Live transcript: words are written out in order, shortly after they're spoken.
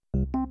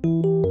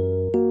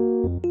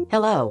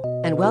Hello,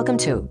 and welcome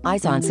to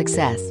Eyes on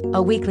Success,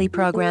 a weekly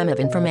program of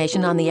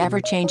information on the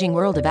ever-changing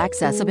world of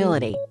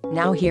accessibility.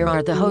 Now here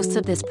are the hosts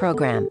of this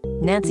program,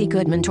 Nancy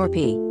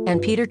Goodman-Torpey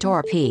and Peter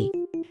Torpey.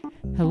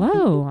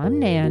 Hello, I'm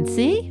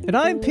Nancy. And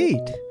I'm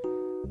Pete.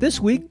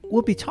 This week,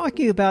 we'll be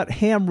talking about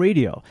ham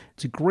radio.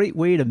 It's a great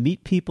way to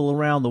meet people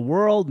around the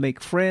world, make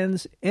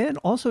friends, and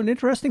also an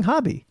interesting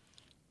hobby.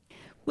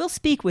 We'll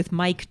speak with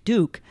Mike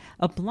Duke,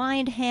 a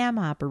blind ham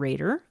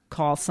operator,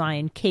 call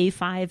sign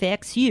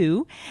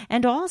K5XU,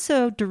 and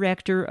also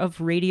director of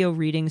Radio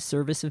Reading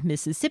Service of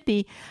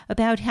Mississippi,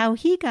 about how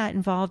he got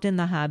involved in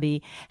the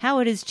hobby, how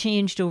it has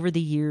changed over the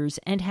years,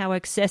 and how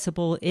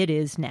accessible it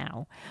is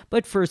now.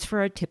 But first, for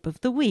our tip of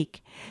the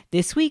week.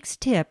 This week's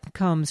tip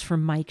comes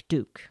from Mike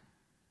Duke.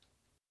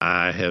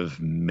 I have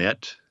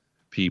met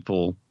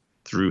people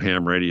through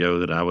ham radio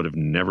that I would have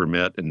never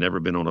met and never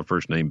been on a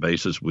first-name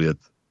basis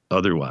with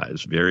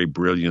otherwise. Very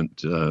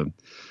brilliant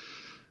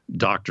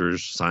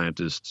doctors,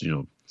 scientists,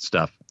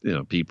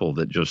 people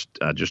that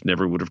I just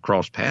never would have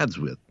crossed paths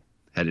with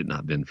had it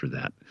not been for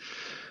that.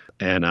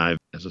 And I've,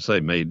 as I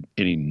say, made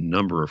any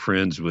number of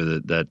friends with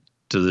it that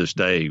to this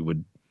day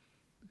would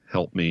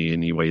help me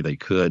any way they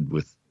could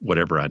with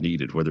whatever I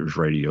needed, whether it was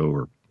radio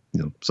or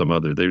some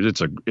other.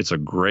 It's a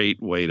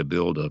great way to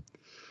build a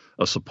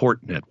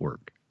support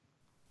network.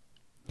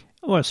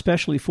 Well,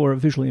 especially for a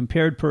visually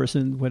impaired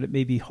person, when it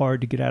may be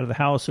hard to get out of the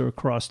house or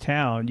across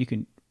town, you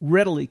can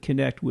readily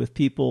connect with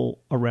people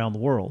around the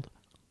world.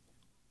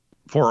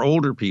 For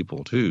older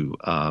people, too,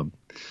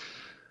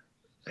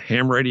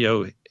 ham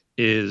radio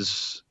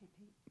is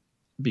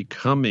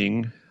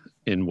becoming,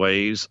 in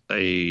ways,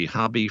 a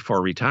hobby for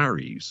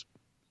retirees.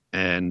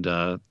 And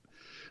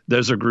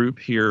there's a group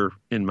here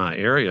in my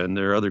area, and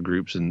there are other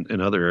groups in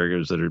other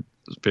areas that are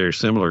very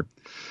similar.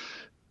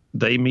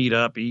 They meet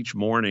up each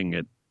morning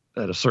at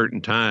a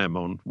certain time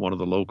on one of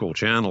the local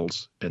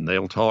channels, and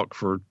they'll talk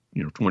for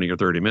 20 or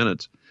 30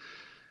 minutes.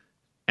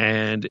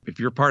 And if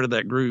you're part of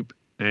that group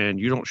and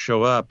you don't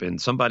show up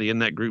and somebody in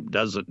that group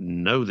doesn't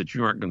know that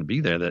you aren't going to be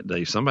there that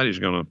day, somebody's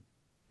going to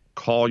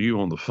call you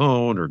on the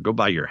phone or go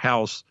by your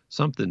house,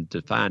 something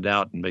to find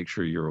out and make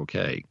sure you're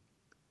okay.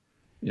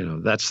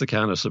 That's the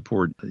kind of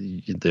support.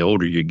 The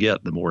older you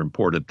get, the more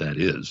important that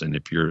is. And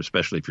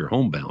especially if you're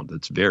homebound,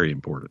 that's very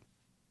important.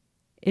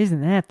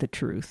 Isn't that the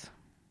truth?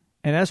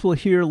 And as we'll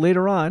hear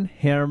later on,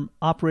 ham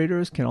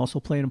operators can also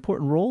play an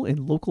important role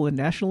in local and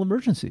national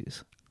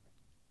emergencies.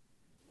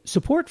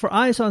 Support for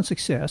Eyes on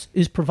Success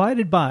is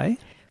provided by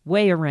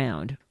Way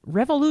Around,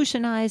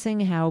 revolutionizing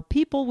how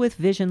people with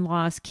vision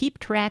loss keep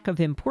track of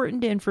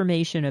important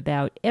information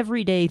about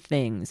everyday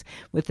things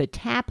with the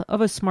tap of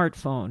a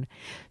smartphone.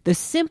 The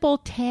simple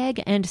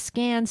tag and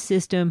scan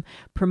system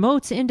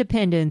promotes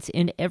independence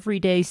in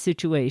everyday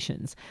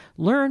situations.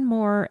 Learn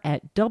more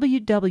at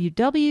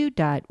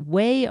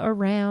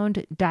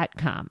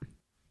www.wayaround.com.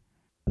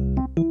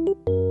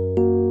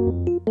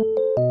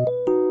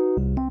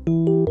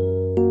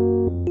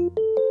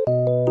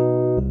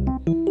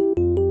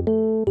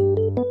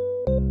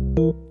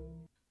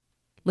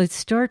 Let's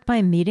start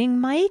by meeting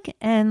Mike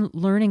and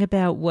learning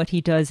about what he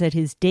does at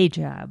his day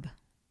job.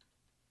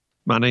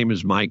 My name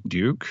is Mike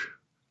Duke.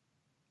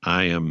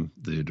 I am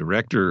the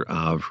director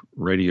of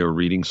Radio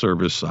Reading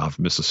Service of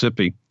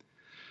Mississippi,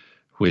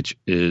 which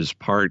is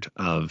part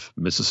of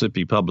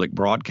Mississippi Public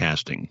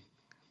Broadcasting.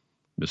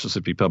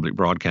 Mississippi Public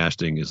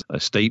Broadcasting is a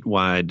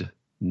statewide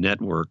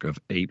network of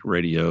 8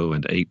 radio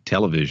and 8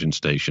 television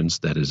stations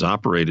that is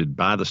operated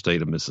by the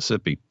state of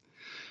Mississippi.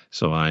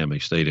 So I am a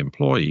state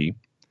employee.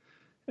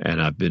 And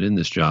I've been in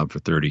this job for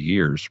 30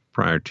 years.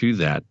 Prior to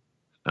that,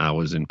 I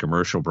was in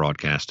commercial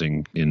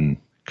broadcasting in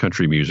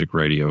country music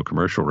radio,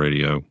 commercial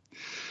radio,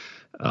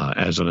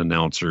 as an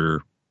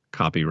announcer,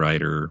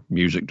 copywriter,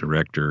 music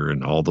director,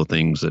 and all the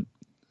things that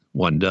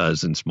one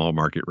does in small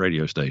market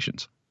radio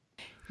stations.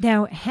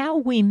 Now, how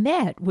we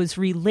met was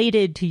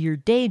related to your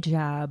day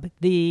job.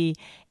 The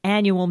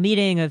annual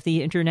meeting of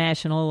the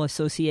International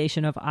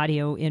Association of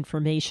Audio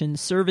Information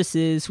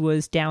Services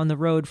was down the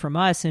road from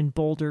us in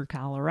Boulder,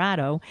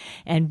 Colorado,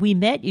 and we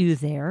met you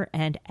there.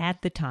 And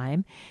at the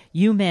time,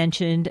 you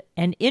mentioned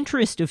an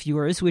interest of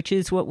yours, which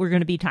is what we're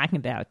going to be talking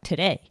about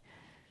today.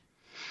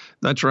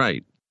 That's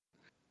right.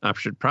 I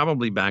should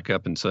probably back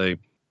up and say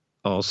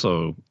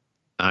also,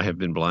 I have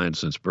been blind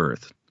since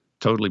birth,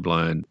 totally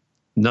blind.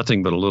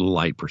 Nothing but a little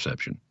light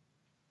perception.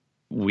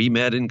 We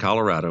met in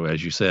Colorado,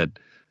 as you said,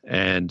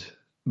 and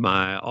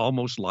my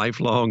almost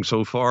lifelong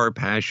so far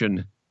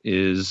passion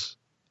is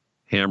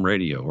ham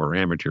radio or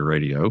amateur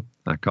radio.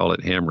 I call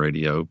it ham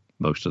radio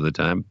most of the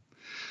time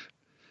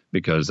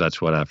because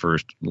that's what I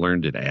first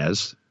learned it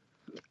as.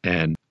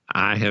 And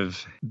I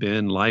have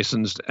been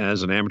licensed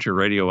as an amateur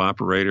radio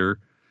operator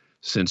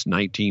since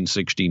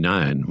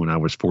 1969 when I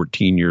was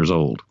 14 years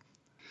old.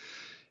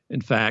 In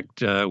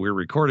fact, we're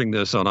recording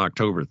this on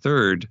October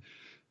 3rd.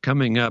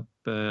 Coming up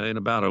in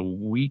about a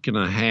week and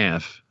a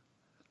half,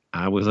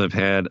 I will have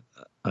had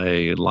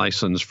a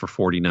license for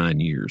 49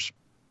 years.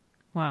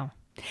 Wow.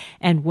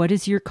 And what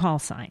is your call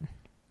sign?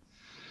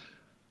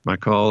 My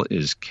call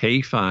is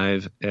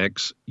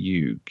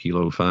K5XU,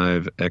 Kilo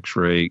 5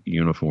 X-ray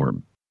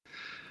uniform.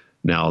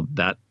 Now,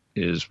 that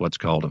is what's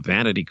called a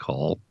vanity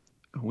call.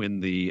 When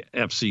the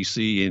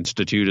FCC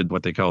instituted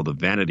what they call the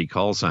vanity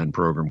call sign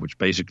program, which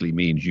basically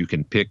means you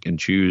can pick and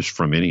choose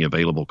from any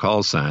available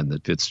call sign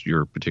that fits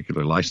your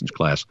particular license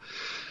class,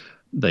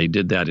 they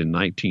did that in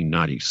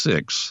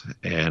 1996.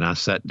 And I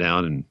sat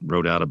down and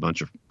wrote out a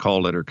bunch of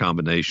call letter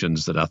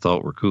combinations that I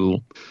thought were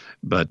cool.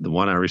 But the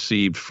one I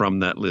received from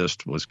that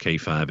list was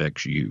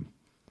K5XU.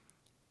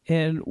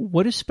 And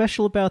what is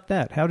special about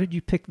that? How did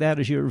you pick that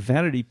as your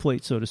vanity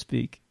plate, so to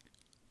speak?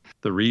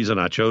 The reason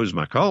I chose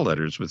my call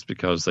letters was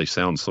because they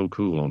sound so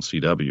cool on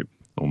CW,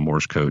 on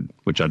Morse code,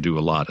 which I do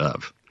a lot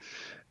of.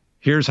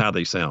 Here's how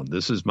they sound.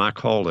 This is my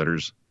call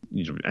letters,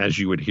 as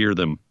you would hear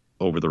them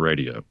over the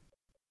radio.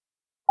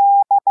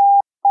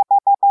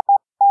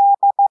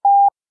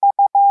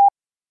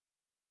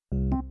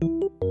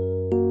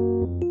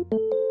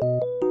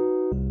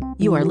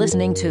 You are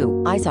listening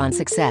to Eyes on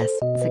Success.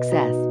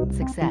 Success,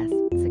 success,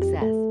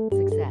 success,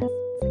 success,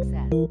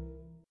 success.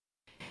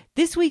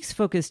 This week's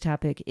focus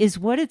topic is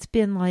what it's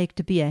been like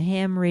to be a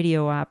ham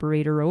radio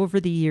operator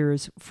over the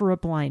years for a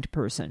blind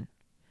person.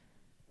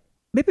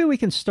 Maybe we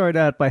can start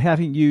out by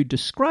having you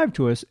describe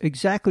to us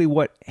exactly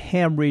what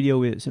ham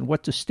radio is and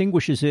what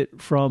distinguishes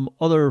it from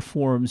other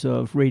forms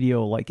of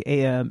radio like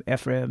AM,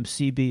 FM,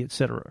 CB,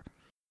 etc.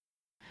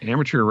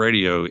 Amateur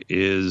radio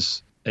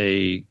is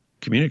a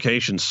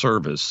communication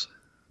service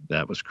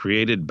that was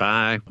created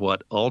by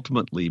what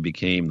ultimately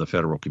became the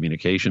Federal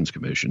Communications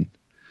Commission.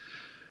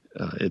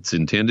 It's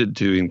intended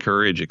to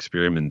encourage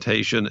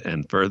experimentation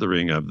and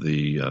furthering of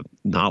the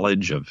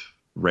knowledge of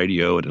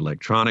radio and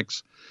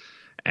electronics,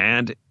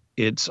 and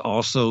it's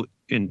also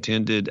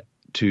intended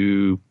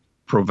to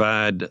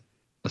provide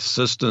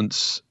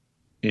assistance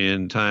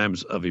in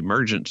times of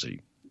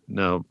emergency.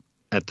 Now,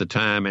 at the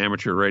time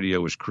amateur radio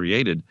was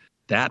created,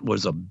 that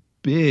was a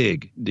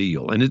big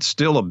deal, and it's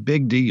still a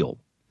big deal.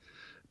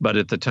 But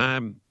at the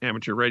time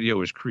amateur radio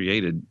was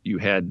created, you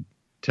had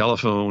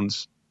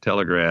telephones,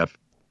 telegraph,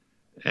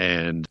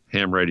 and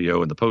ham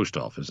radio and the post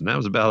office, and that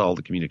was about all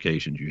the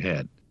communications you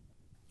had.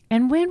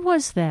 And when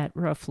was that,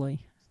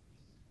 roughly?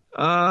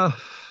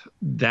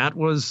 That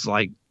was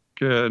like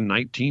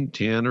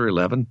 1910 or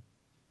 11,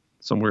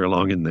 somewhere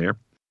along in there.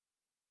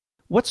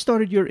 What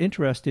started your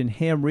interest in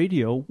ham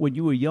radio when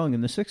you were young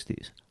in the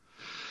 60s?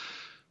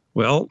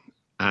 Well,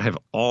 I have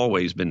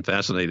always been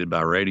fascinated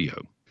by radio.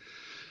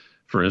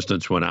 For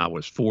instance, when I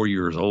was 4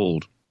 years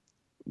old,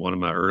 one of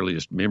my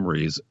earliest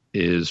memories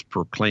is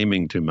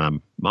proclaiming to my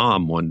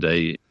mom one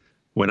day,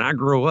 when I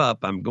grow up,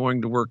 I'm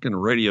going to work in a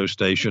radio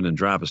station and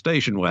drive a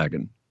station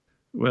wagon.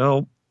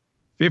 Well,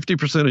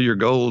 50% of your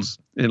goals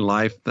in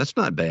life, that's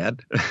not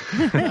bad.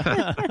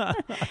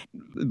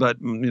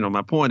 But,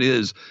 my point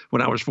is,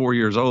 when I was 4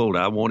 years old,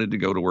 I wanted to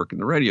go to work in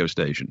the radio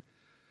station.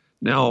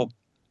 Now,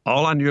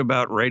 all I knew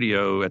about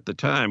radio at the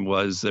time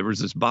was there was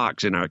this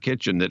box in our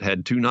kitchen that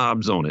had two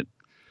knobs on it.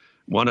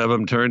 One of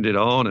them turned it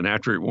on, and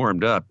after it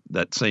warmed up,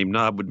 that same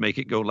knob would make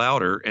it go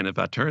louder. And if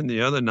I turned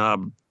the other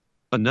knob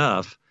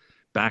enough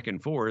back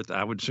and forth,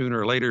 I would sooner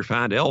or later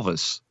find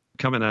Elvis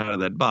coming out of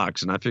that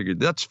box. And I figured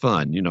that's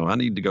fun. I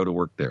need to go to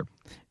work there.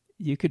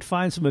 You could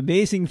find some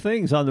amazing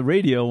things on the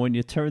radio when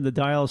you turn the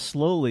dial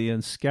slowly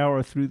and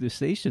scour through the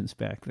stations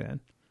back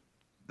then.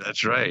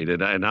 That's right.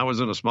 And I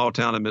was in a small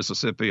town in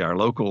Mississippi. Our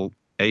local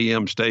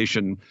AM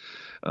station,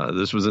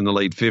 this was in the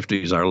late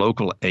 50s, our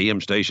local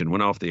AM station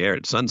went off the air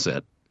at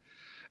sunset.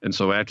 And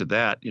so after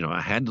that,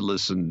 I had to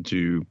listen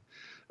to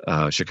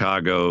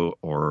Chicago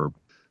or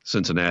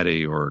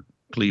Cincinnati or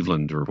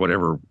Cleveland or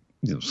whatever,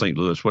 St.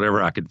 Louis,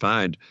 whatever I could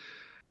find.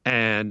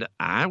 And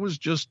I was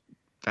just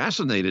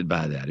fascinated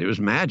by that. It was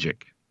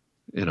magic,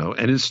 and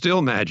it's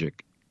still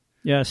magic.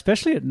 Yeah,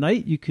 especially at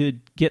night, you could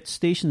get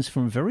stations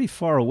from very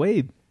far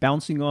away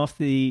bouncing off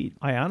the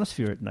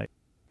ionosphere at night.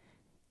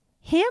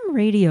 Ham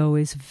radio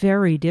is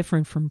very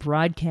different from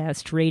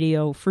broadcast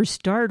radio. For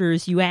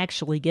starters, you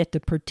actually get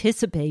to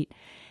participate.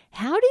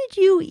 How did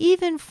you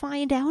even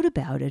find out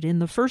about it in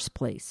the first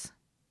place?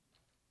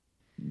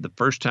 The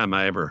first time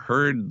I ever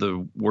heard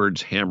the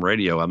words ham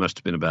radio, I must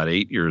have been about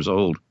 8 years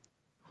old,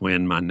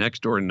 when my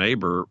next door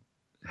neighbor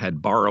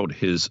had borrowed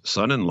his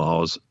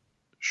son-in-law's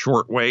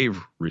shortwave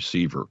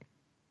receiver.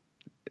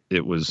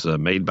 It was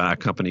made by a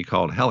company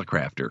called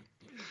Helicrafter.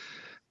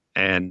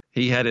 And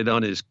he had it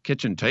on his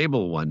kitchen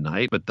table one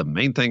night. But the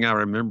main thing I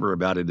remember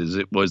about it is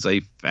it was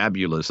a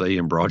fabulous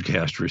AM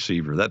broadcast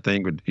receiver. That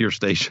thing would hear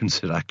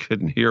stations that I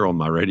couldn't hear on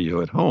my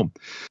radio at home.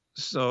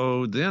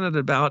 So then at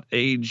about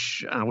I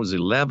was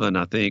 11,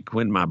 I think,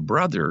 when my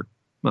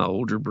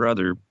older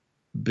brother,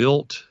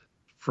 built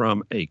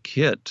from a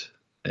kit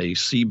a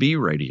CB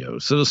radio,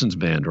 Citizens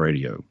Band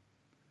radio,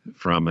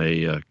 from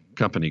a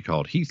company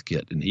called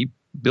Heathkit. And he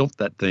built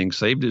that thing,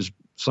 saved his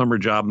summer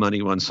job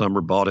money one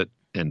summer, bought it,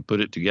 and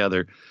put it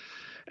together.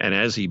 And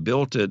as he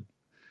built it,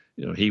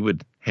 he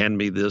would hand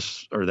me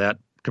this or that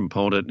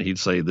component, and he'd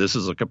say, this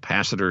is a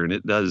capacitor, and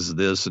it does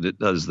this, and it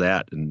does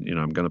that. And,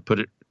 I'm going to put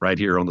it right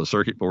here on the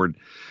circuit board.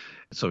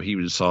 So he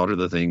would solder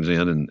the things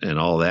in and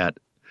all that.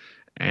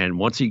 And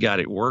once he got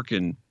it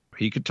working,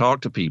 he could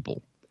talk to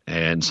people.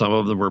 And some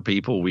of them were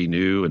people we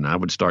knew, and I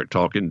would start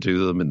talking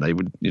to them, and they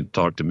would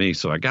talk to me.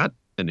 So I got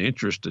an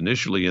interest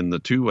initially in the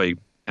two-way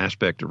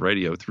aspect of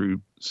radio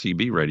through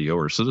CB radio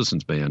or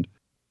Citizens Band.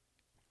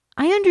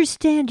 I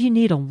understand you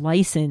need a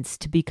license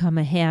to become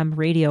a ham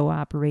radio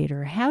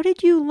operator. How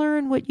did you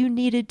learn what you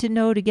needed to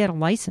know to get a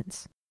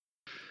license?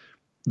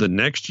 The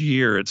next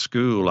year at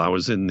school, I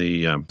was in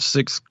the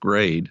 6th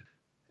grade,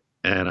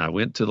 and I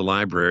went to the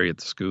library at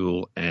the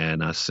school,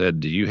 and I said,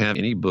 "Do you have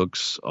any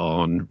books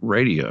on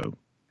radio?"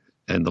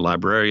 And the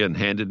librarian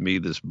handed me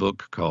this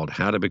book called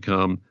How to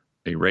Become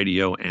a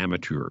Radio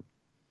Amateur.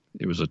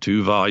 It was a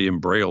 2-volume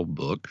Braille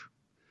book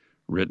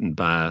written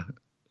by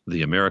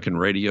the American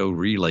Radio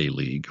Relay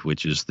League,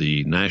 which is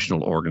the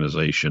national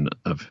organization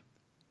of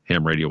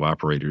ham radio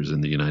operators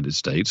in the United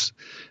States.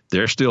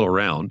 They're still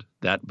around.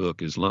 That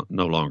book is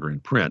no longer in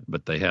print,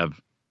 but they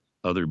have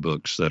other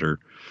books that are,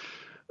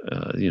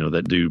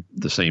 that do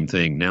the same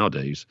thing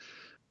nowadays.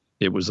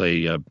 It was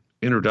a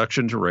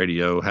introduction to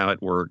radio, how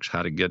it works,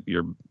 how to get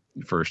your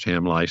first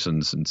ham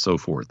license, and so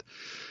forth.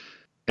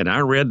 And I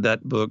read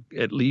that book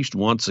at least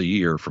once a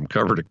year from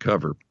cover to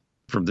cover,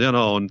 from then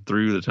on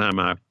through the time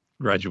I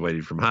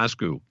graduated from high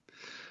school.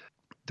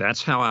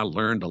 That's how I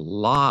learned a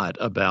lot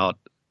about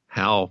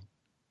how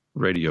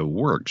radio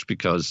works,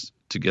 because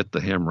to get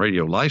the ham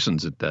radio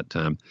license at that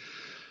time,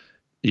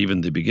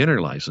 even the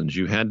beginner license,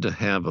 you had to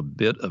have a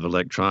bit of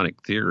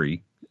electronic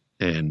theory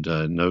and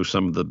know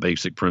some of the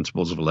basic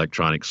principles of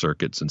electronic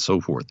circuits and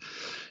so forth.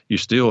 You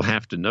still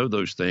have to know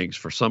those things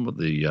for some of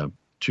the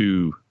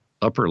 2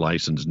 upper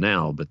license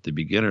now, but the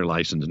beginner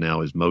license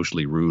now is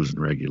mostly rules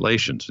and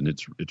regulations, and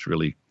it's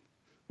really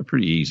a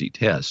pretty easy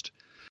test.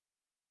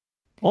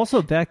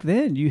 Also, back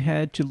then, you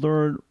had to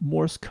learn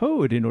Morse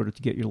code in order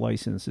to get your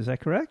license. Is that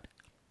correct?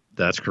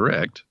 That's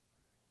correct.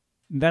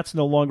 That's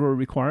no longer a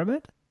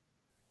requirement?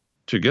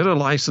 To get a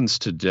license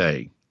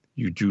today,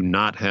 you do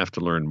not have to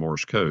learn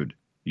Morse code.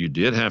 You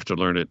did have to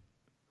learn it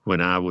when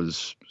I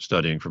was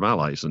studying for my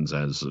license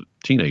as a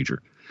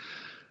teenager.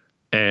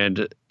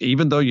 And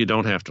even though you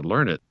don't have to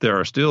learn it, there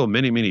are still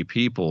many, many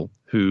people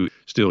who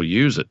still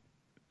use it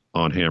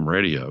on ham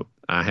radio.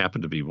 I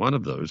happen to be one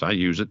of those. I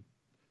use it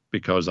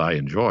because I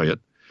enjoy it.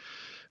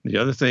 The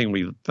other thing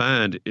we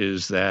find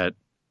is that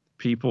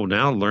people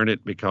now learn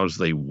it because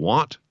they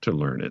want to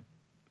learn it,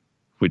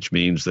 which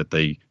means that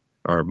they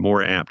are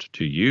more apt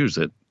to use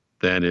it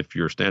than if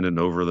you're standing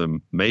over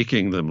them,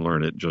 making them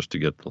learn it just to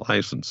get the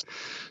license.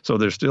 So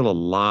there's still a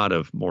lot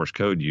of Morse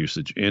code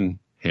usage in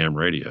ham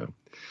radio.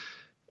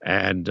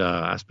 And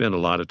I spend a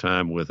lot of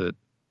time with it,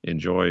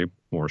 enjoy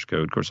Morse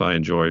code. Of course, I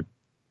enjoy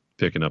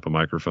picking up a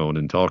microphone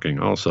and talking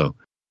also.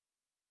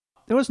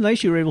 It was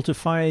nice you were able to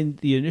find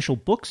the initial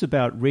books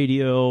about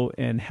radio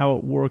and how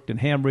it worked and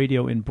ham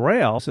radio in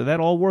Braille. So that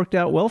all worked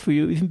out well for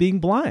you, even being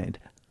blind.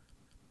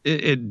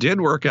 It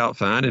did work out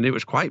fine, and it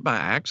was quite by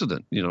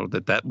accident,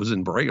 that was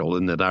in Braille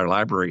and that our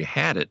library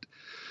had it.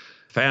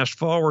 Fast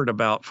forward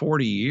about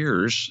 40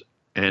 years,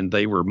 and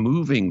they were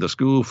moving the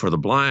school for the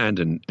blind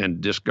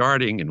and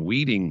discarding and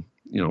weeding,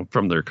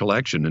 from their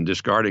collection and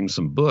discarding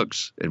some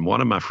books. And one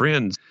of my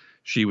friends,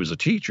 she was a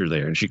teacher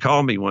there, and she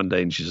called me one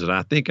day and she said,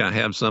 "I think I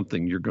have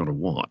something you're going to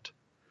want."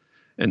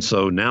 And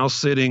so now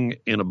sitting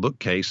in a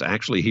bookcase,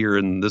 actually here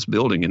in this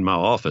building in my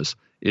office,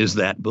 is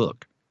that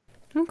book.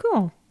 Oh,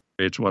 cool.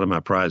 It's one of my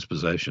prized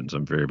possessions.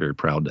 I'm very, very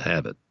proud to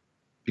have it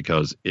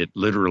because it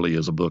literally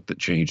is a book that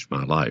changed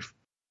my life.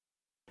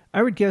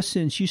 I would guess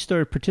since you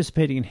started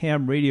participating in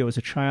ham radio as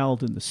a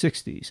child in the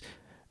 60s,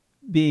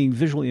 being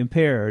visually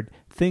impaired,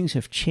 things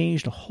have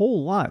changed a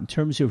whole lot in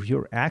terms of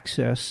your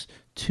access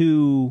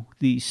to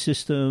the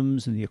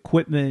systems and the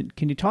equipment.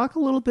 Can you talk a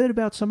little bit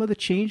about some of the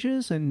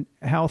changes and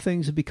how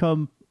things have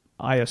become,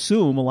 I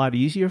assume, a lot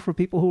easier for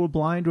people who are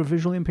blind or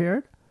visually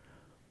impaired?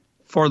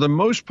 For the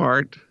most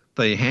part,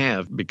 they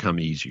have become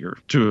easier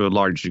to a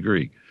large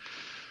degree.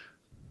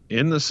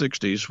 In the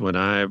 60s, when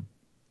I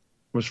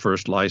was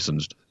first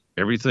licensed,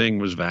 everything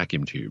was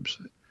vacuum tubes.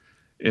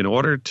 In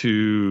order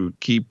to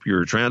keep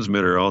your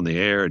transmitter on the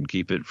air and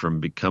keep it from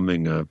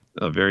becoming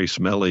a very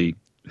smelly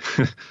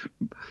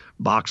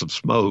box of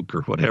smoke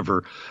or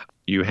whatever,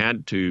 you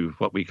had to,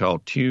 what we call,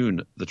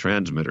 tune the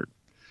transmitter.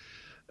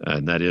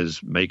 And that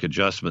is make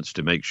adjustments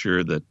to make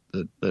sure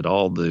that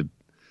all the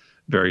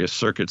various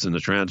circuits in the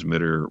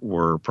transmitter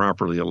were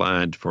properly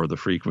aligned for the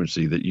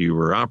frequency that you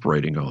were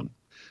operating on.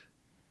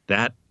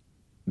 That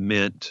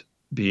meant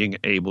being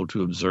able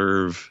to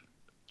observe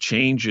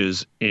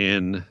changes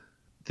in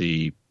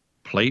the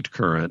plate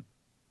current,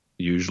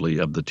 usually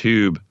of the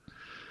tube,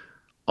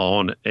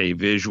 on a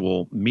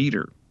visual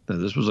meter. Now,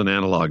 this was an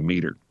analog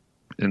meter.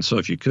 And so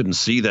if you couldn't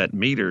see that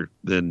meter,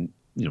 then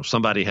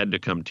somebody had to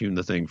come tune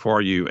the thing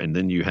for you, and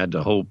then you had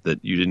to hope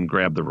that you didn't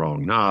grab the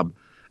wrong knob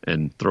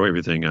and throw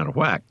everything out of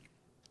whack.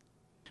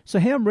 So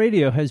ham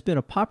radio has been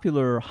a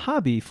popular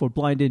hobby for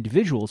blind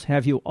individuals.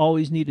 Have you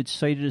always needed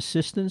sighted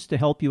assistance to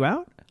help you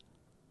out?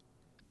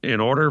 In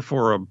order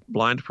for a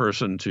blind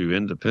person to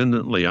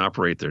independently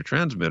operate their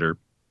transmitter,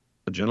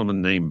 a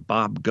gentleman named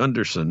Bob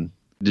Gunderson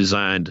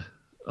designed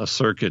a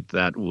circuit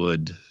that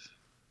would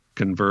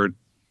convert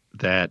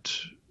that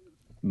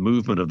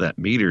movement of that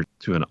meter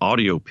to an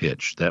audio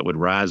pitch that would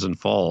rise and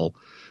fall.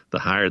 The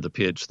higher the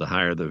pitch, the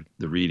higher the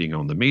reading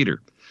on the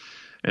meter.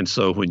 And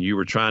so when you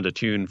were trying to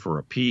tune for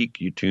a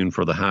peak, you tuned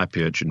for the high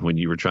pitch. And when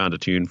you were trying to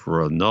tune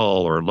for a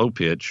null or a low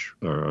pitch,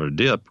 or a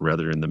dip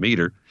rather in the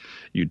meter,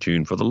 you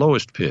tuned for the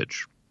lowest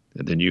pitch.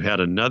 And then you had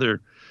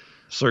another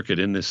circuit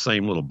in this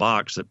same little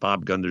box that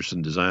Bob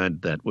Gunderson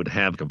designed that would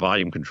have a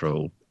volume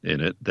control in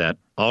it that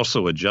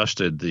also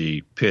adjusted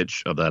the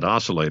pitch of that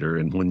oscillator.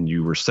 And when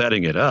you were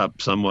setting it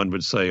up, someone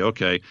would say,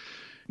 okay,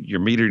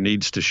 your meter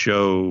needs to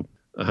show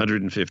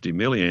 150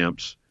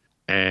 milliamps,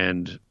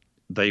 and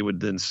they would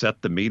then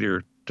set the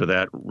meter to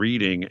that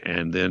reading,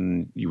 and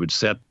then you would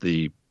set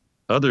the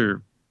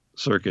other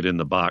circuit in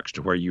the box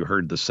to where you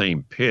heard the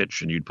same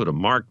pitch, and you'd put a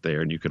mark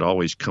there, and you could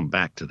always come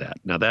back to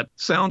that. Now that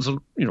sounds,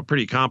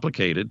 pretty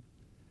complicated,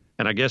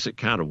 and I guess it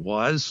kind of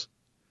was,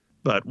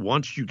 but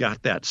once you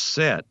got that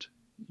set,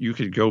 you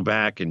could go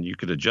back and you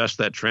could adjust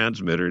that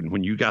transmitter, and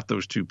when you got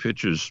those two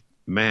pitches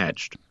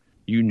matched,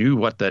 you knew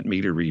what that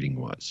meter reading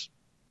was.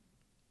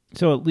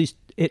 So at least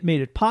it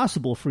made it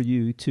possible for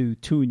you to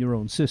tune your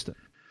own system.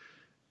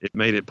 It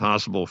made it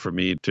possible for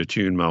me to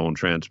tune my own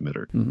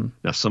transmitter. Mm-hmm.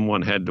 Now,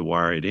 someone had to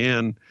wire it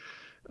in,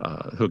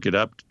 hook it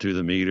up to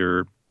the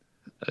meter.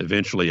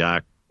 Eventually,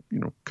 I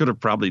could have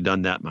probably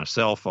done that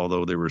myself,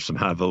 although there were some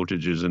high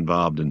voltages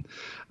involved, and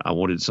I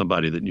wanted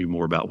somebody that knew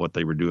more about what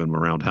they were doing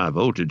around high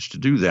voltage to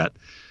do that.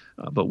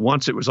 But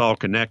once it was all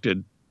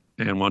connected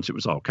and once it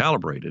was all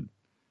calibrated,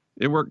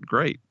 it worked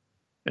great.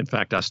 In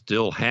fact, I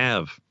still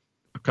have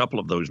a couple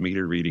of those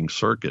meter reading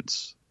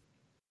circuits.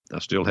 I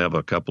still have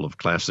a couple of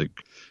classic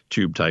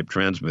tube-type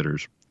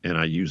transmitters, and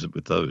I use it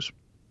with those.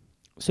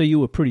 So you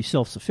were pretty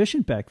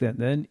self-sufficient back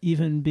then,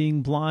 even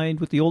being blind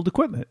with the old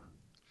equipment.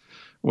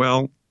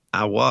 Well,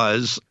 I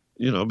was,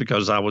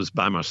 because I was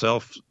by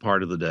myself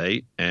part of the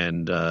day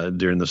and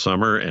during the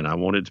summer, and I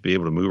wanted to be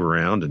able to move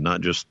around and not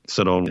just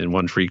sit on in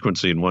one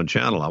frequency and one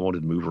channel. I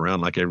wanted to move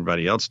around like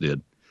everybody else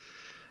did.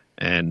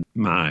 And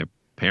my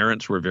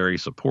parents were very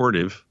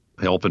supportive,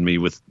 helping me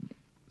with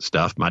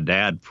stuff. My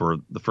dad, for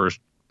the first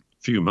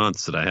few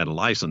months that I had a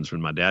license,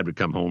 when my dad would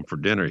come home for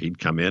dinner, he'd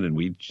come in and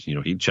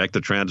he'd check the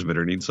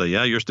transmitter and he'd say,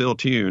 yeah, you're still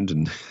tuned.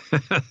 And,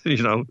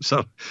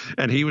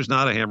 and he was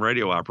not a ham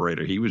radio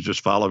operator. He was just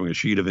following a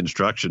sheet of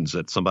instructions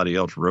that somebody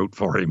else wrote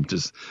for him.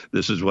 Just,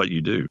 this is what you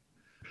do.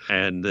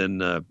 And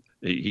then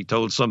he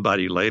told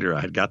somebody later,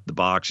 I had got the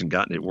box and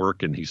gotten it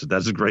working. He said,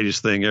 that's the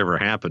greatest thing ever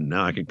happened.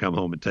 Now I can come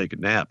home and take a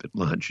nap at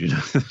lunch.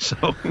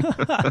 So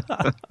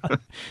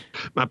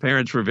my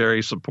parents were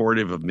very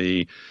supportive of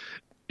me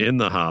in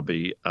the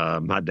hobby.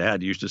 My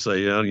dad used to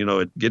say,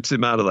 it gets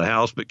him out of the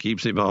house, but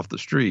keeps him off the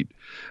street,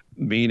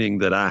 meaning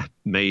that I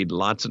made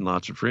lots and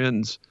lots of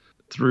friends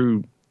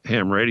through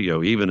ham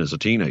radio, even as a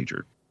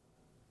teenager.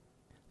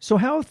 So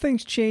how have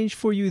things changed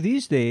for you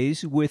these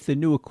days with the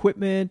new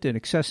equipment and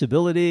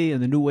accessibility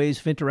and the new ways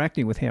of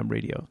interacting with ham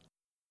radio?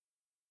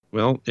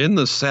 Well, in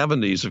the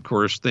 70s, of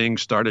course,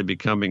 things started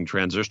becoming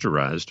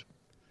transistorized,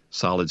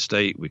 solid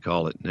state, we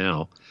call it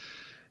now.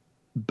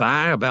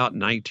 By about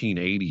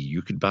 1980,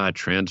 you could buy a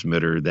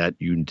transmitter that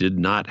you did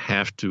not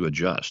have to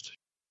adjust.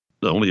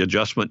 The only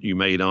adjustment you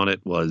made on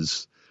it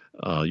was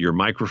your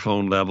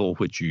microphone level,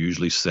 which you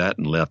usually set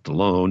and left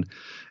alone.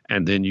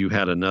 And then you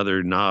had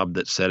another knob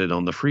that set it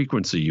on the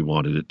frequency you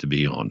wanted it to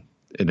be on.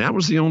 And that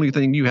was the only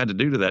thing you had to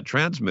do to that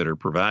transmitter,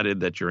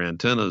 provided that your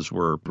antennas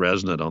were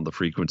resonant on the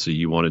frequency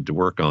you wanted to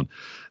work on.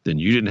 Then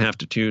you didn't have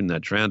to tune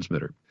that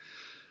transmitter.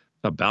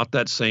 About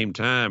that same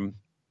time,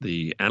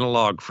 the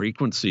analog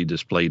frequency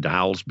display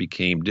dials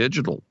became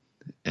digital.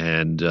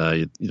 And,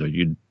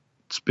 you'd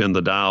spin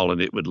the dial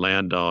and it would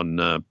land on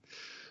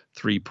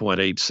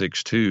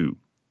 3.862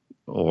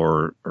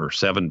 or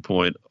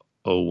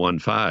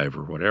 7.015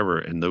 or whatever.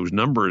 And those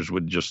numbers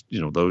would just,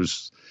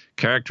 those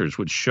characters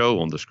would show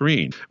on the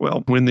screen.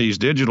 Well, when these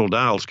digital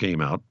dials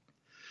came out,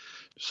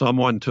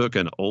 someone took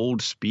an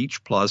old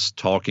Speech Plus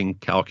talking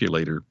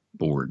calculator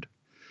board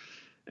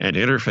and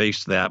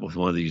interfaced that with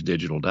one of these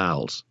digital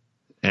dials.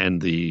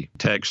 And the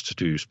text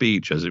to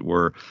speech, as it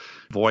were,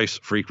 voice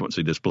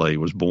frequency display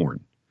was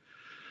born.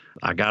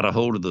 I got a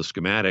hold of the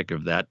schematic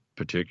of that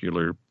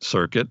particular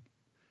circuit,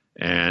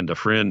 and a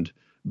friend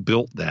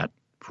built that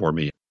for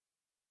me.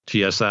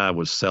 TSI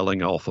was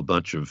selling off a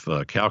bunch of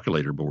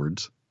calculator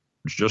boards,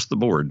 just the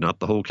board, not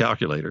the whole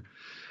calculator.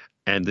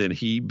 And then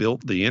he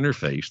built the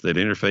interface that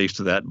interfaced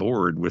to that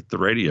board with the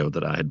radio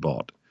that I had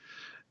bought.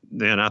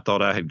 Then I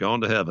thought I had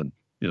gone to heaven,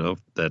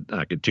 that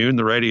I could tune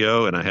the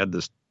radio, and I had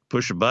this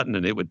push a button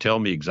and it would tell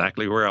me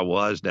exactly where I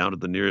was down to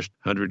the nearest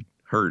 100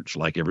 hertz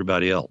like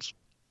everybody else.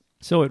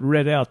 So it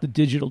read out the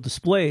digital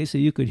display so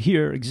you could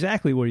hear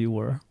exactly where you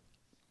were.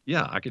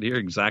 Yeah, I could hear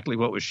exactly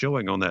what was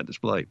showing on that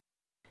display.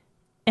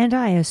 And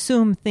I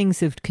assume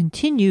things have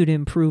continued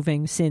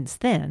improving since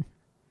then.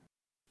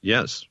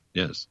 Yes.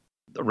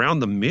 around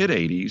the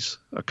mid-'80s,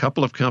 a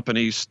couple of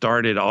companies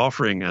started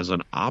offering as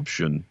an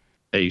option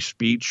a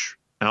speech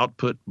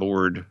output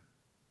board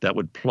that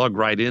would plug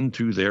right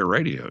into their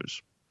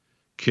radios.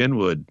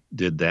 Kenwood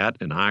did that,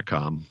 and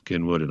ICOM.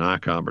 Kenwood and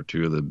ICOM are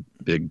two of the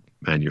big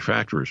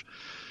manufacturers.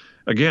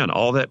 Again,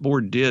 all that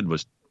board did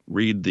was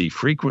read the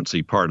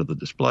frequency part of the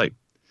display.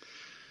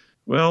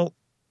 Well,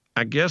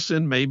 I guess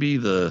in maybe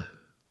the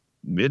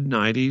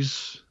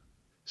mid-'90s,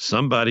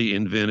 somebody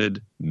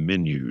invented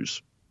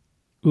menus.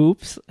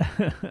 Oops.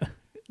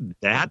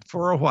 That,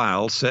 for a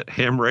while, set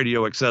ham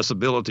radio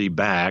accessibility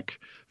back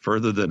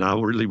further than I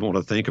really want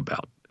to think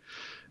about.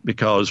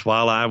 Because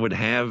while I would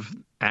have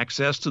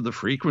access to the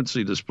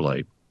frequency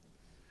display,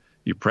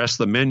 you press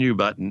the menu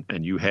button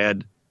and you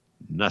had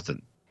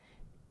nothing.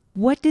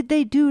 What did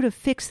they do to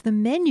fix the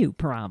menu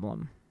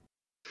problem?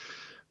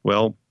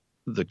 Well,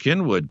 the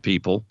Kenwood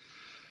people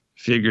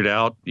figured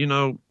out,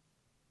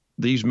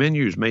 these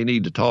menus may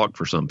need to talk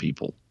for some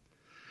people.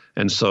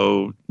 And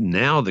so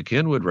now the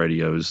Kenwood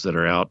radios that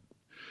are out,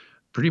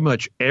 pretty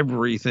much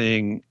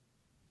everything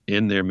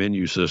in their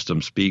menu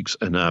system speaks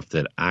enough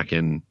that I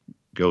can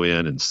go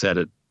in and set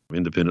it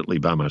independently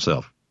by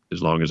myself,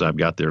 as long as I've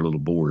got their little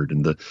board.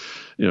 And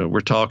we're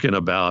talking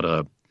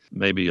about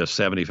maybe a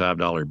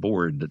 $75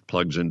 board that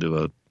plugs into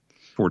a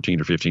 $1,400 or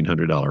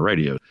 $1,500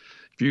 radio.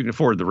 If you can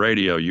afford the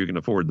radio, you can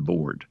afford the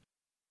board.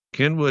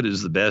 Kenwood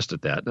is the best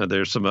at that. Now,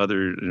 there's some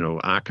other,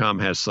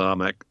 ICOM has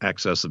some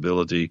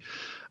accessibility.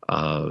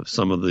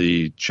 Some of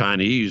the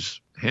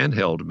Chinese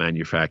handheld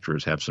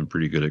manufacturers have some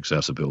pretty good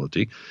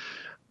accessibility.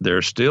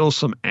 There's still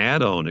some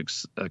add-on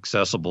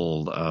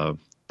accessible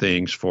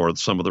things for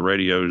some of the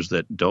radios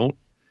that don't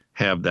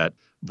have that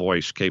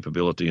voice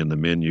capability in the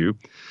menu.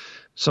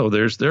 So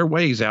there are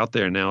ways out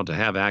there now to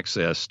have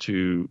access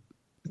to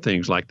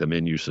things like the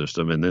menu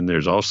system. And then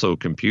there's also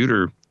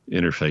computer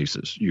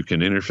interfaces. You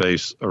can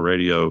interface a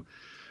radio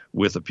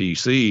with a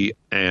PC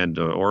and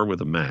or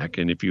with a Mac.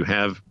 And if you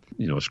have,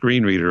 a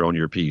screen reader on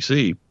your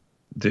PC,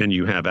 then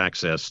you have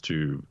access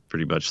to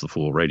pretty much the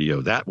full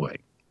radio that way.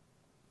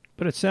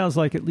 But it sounds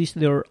like at least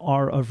there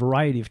are a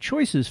variety of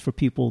choices for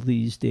people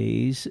these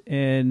days,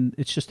 and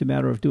it's just a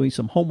matter of doing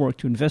some homework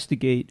to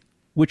investigate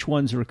which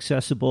ones are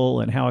accessible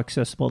and how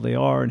accessible they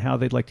are and how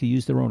they'd like to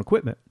use their own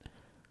equipment.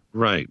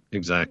 Right,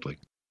 exactly.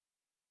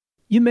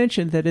 You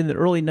mentioned that in the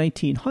early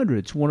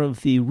 1900s, one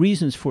of the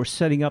reasons for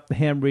setting up the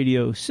ham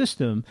radio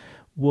system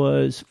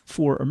was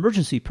for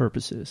emergency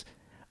purposes.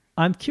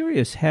 I'm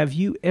curious, have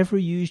you ever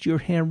used your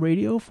ham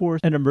radio for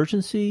an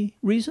emergency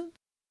reason?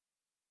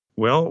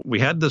 Well, we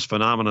had this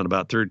phenomenon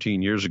about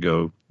 13 years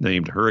ago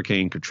named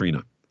Hurricane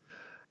Katrina.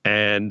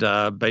 And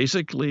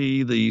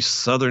basically, the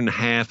southern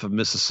half of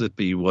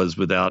Mississippi was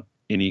without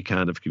any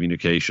kind of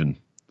communication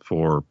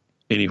for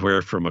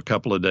anywhere from a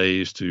couple of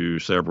days to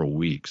several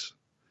weeks,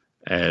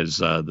 as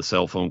the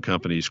cell phone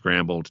companies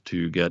scrambled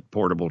to get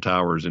portable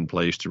towers in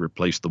place to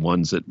replace the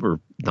ones that were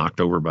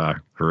knocked over by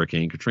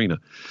Hurricane Katrina.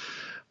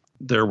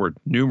 There were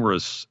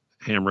numerous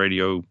ham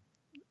radio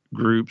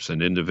groups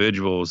and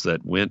individuals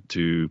that went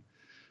to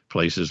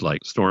places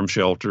like storm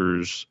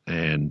shelters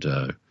and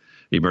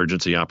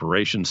emergency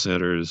operations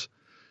centers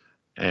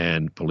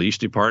and police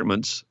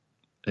departments,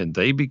 and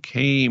they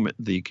became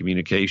the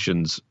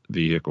communications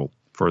vehicle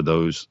for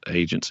those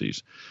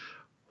agencies.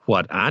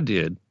 What I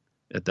did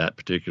at that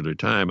particular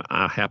time,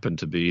 I happened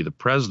to be the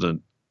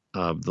president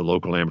of the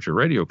local amateur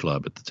radio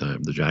club at the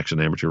time, the Jackson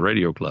Amateur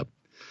Radio Club.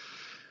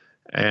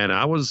 And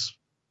I was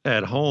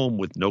at home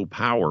with no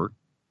power,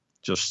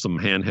 just some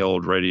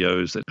handheld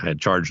radios that I had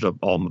charged up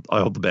all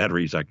the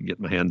batteries I could get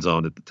my hands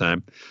on at the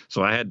time.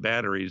 So I had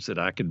batteries that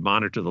I could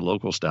monitor the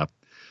local stuff.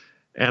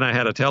 And I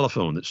had a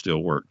telephone that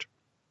still worked.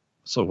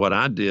 So what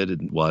I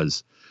did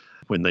was,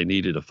 when they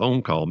needed a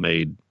phone call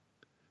made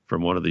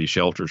from one of these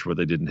shelters where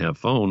they didn't have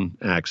phone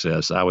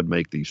access, I would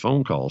make these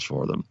phone calls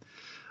for them.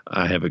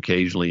 I have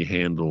occasionally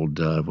handled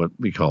what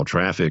we call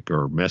traffic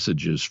or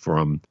messages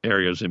from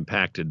areas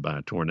impacted by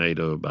a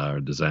tornado, by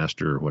a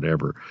disaster, or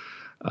whatever.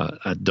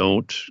 I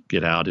don't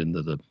get out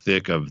into the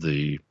thick of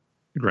the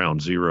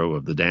ground zero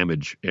of the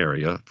damage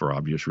area for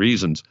obvious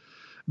reasons,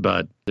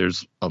 but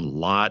there's a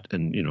lot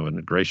and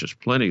a gracious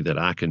plenty that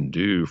I can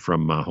do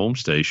from my home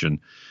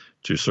station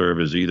to serve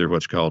as either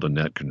what's called a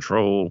net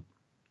control,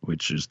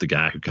 which is the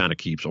guy who kind of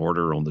keeps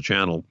order on the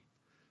channel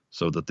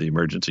so that the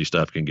emergency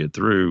stuff can get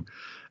through,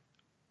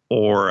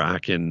 or I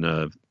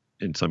can,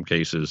 in some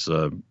cases,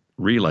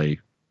 relay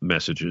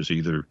messages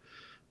either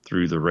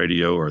through the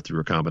radio or through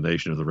a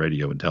combination of the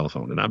radio and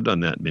telephone. And I've done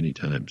that many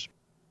times.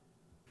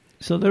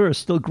 So there are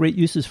still great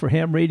uses for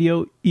ham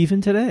radio even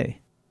today.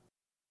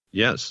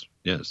 Yes.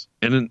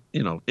 And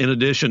in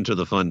addition to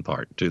the fun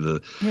part, to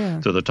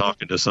the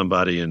talking to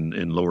somebody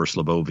in Lower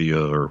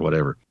Slobovia or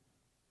whatever.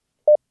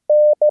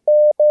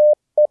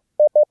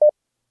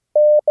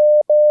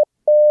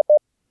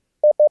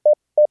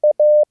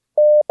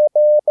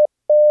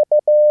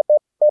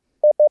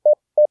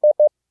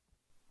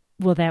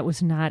 Well, that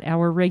was not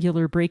our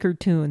regular breaker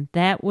tune.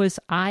 That was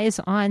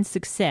Eyes on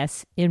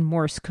Success in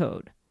Morse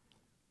code.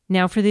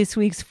 Now for this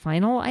week's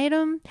final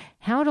item,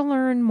 how to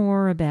learn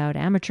more about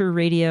amateur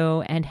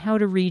radio and how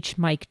to reach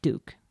Mike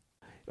Duke.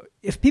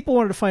 If people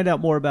wanted to find out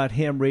more about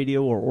ham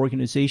radio or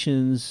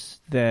organizations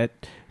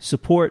that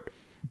support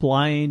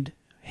blind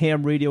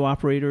ham radio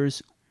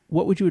operators,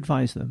 what would you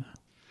advise them?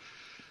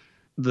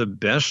 The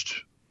best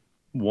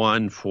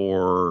one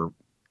for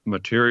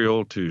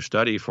material to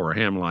study for a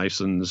ham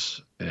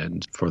license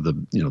and for the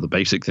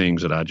basic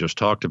things that I just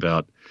talked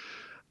about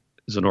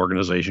is an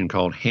organization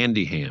called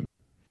HandyHam.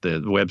 The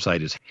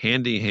website is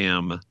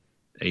handiham,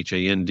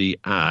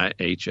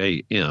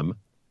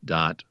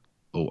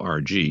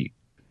 HANDIHAM.org.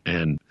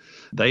 And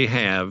they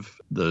have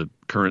the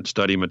current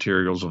study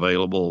materials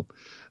available.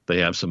 They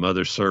have some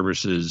other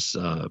services.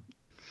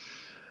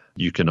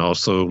 You can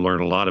also learn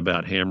a lot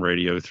about ham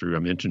radio through, I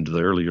mentioned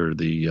earlier,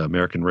 the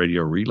American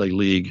Radio Relay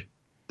League.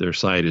 Their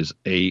site is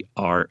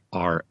ARRL.com.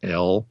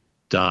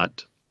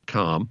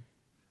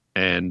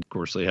 And, of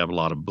course, they have a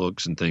lot of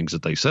books and things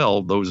that they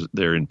sell.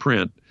 They're in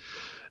print.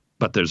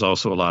 But there's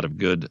also a lot of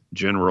good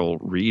general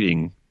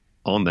reading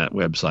on that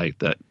website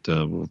that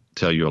will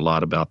tell you a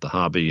lot about the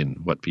hobby and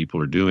what people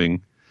are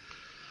doing.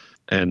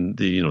 And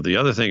the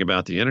other thing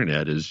about the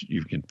internet is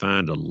you can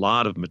find a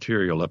lot of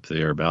material up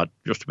there about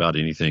just about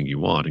anything you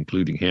want,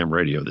 including ham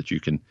radio, that you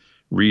can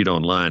read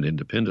online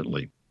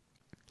independently.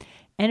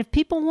 And if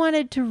people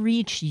wanted to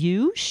reach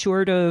you,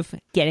 short of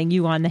getting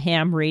you on the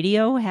ham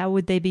radio, how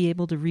would they be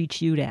able to reach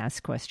you to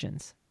ask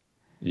questions?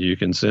 You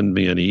can send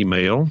me an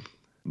email.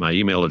 My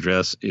email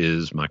address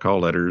is my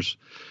call letters,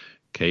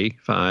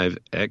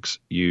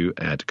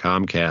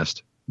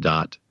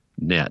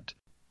 k5xu@comcast.net.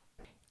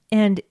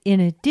 And in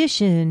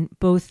addition,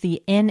 both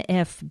the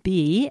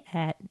NFB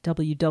at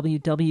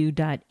www.nfb.org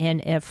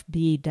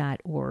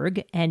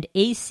and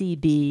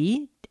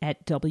ACB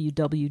at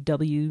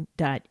www.acb.org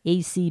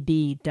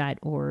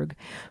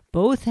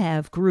both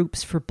have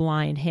groups for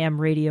blind ham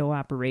radio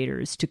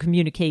operators to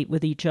communicate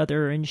with each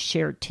other and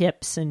share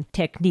tips and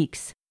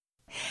techniques.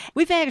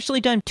 We've actually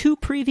done 2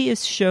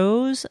 previous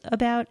shows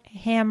about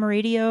ham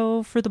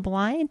radio for the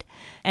blind,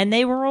 and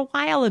they were a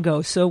while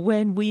ago. So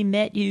when we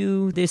met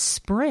you this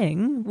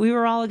spring, we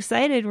were all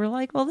excited. We're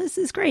like, well, this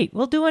is great.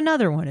 We'll do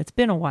another one. It's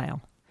been a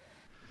while.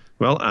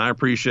 Well, I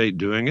appreciate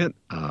doing it.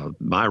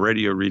 My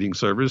radio reading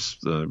service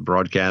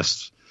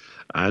broadcasts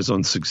Eyes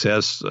on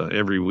Success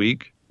every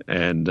week.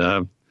 And,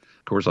 of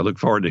course, I look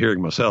forward to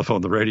hearing myself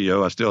on the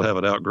radio. I still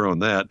haven't outgrown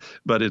that,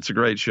 but it's a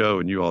great show,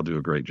 and you all do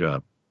a great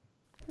job.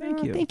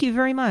 Thank you. Thank you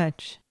very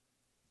much.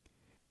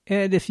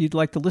 And if you'd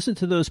like to listen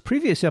to those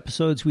previous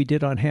episodes we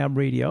did on ham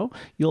radio,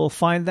 you'll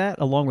find that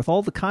along with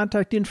all the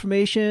contact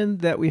information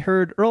that we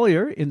heard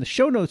earlier in the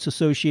show notes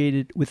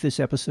associated with this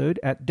episode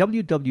at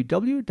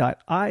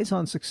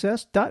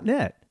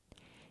www.eyesonsuccess.net.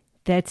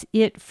 That's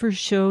it for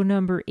show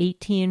number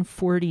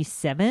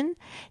 1847.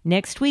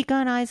 Next week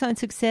on Eyes on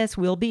Success,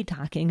 we'll be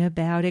talking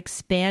about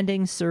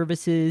expanding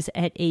services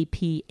at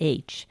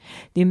APH.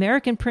 The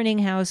American Printing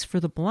House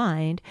for the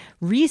Blind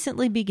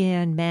recently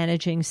began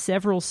managing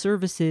several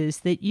services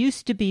that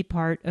used to be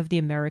part of the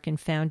American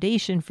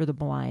Foundation for the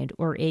Blind,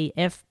 or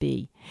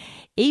AFB.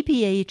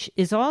 APH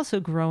is also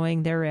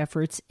growing their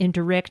efforts in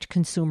direct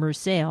consumer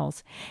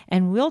sales,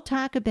 and we'll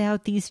talk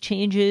about these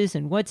changes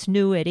and what's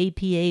new at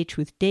APH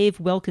with Dave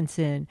Wilkinson,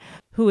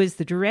 who is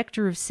the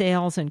Director of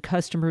Sales and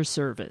Customer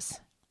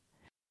Service.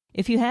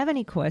 If you have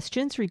any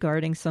questions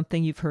regarding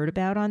something you've heard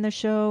about on the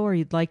show or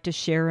you'd like to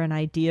share an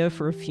idea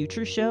for a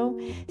future show,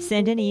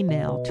 send an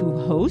email to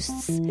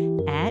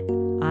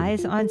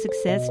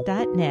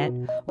hosts@eyesonsuccess.net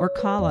or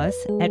call us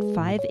at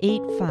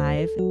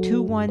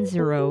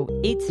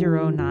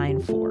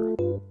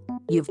 585-210-8094.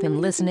 You've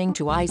been listening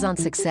to Eyes on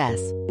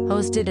Success,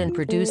 hosted and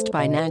produced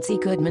by Nancy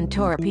Goodman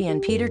Torpy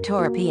and Peter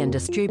Torpy and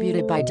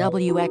distributed by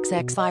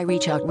WXXI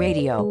Reach Out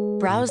Radio.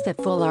 Browse the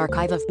full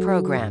archive of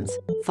programs,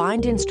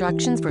 find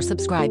instructions for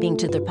subscribing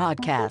to the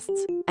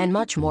podcasts, and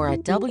much more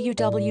at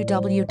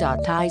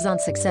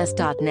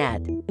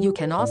www.eyesonsuccess.net. You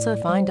can also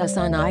find us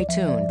on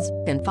iTunes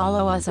and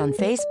follow us on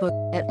Facebook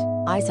at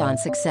Eyes on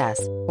Success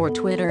or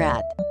Twitter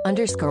at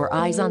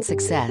 _Eyes on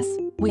Success.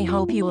 We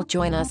hope you will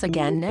join us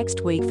again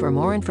next week for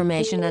more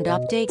information and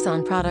updates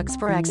on products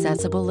for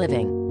accessible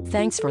living.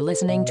 Thanks for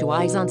listening to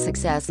Eyes on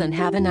Success and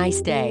have a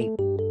nice day.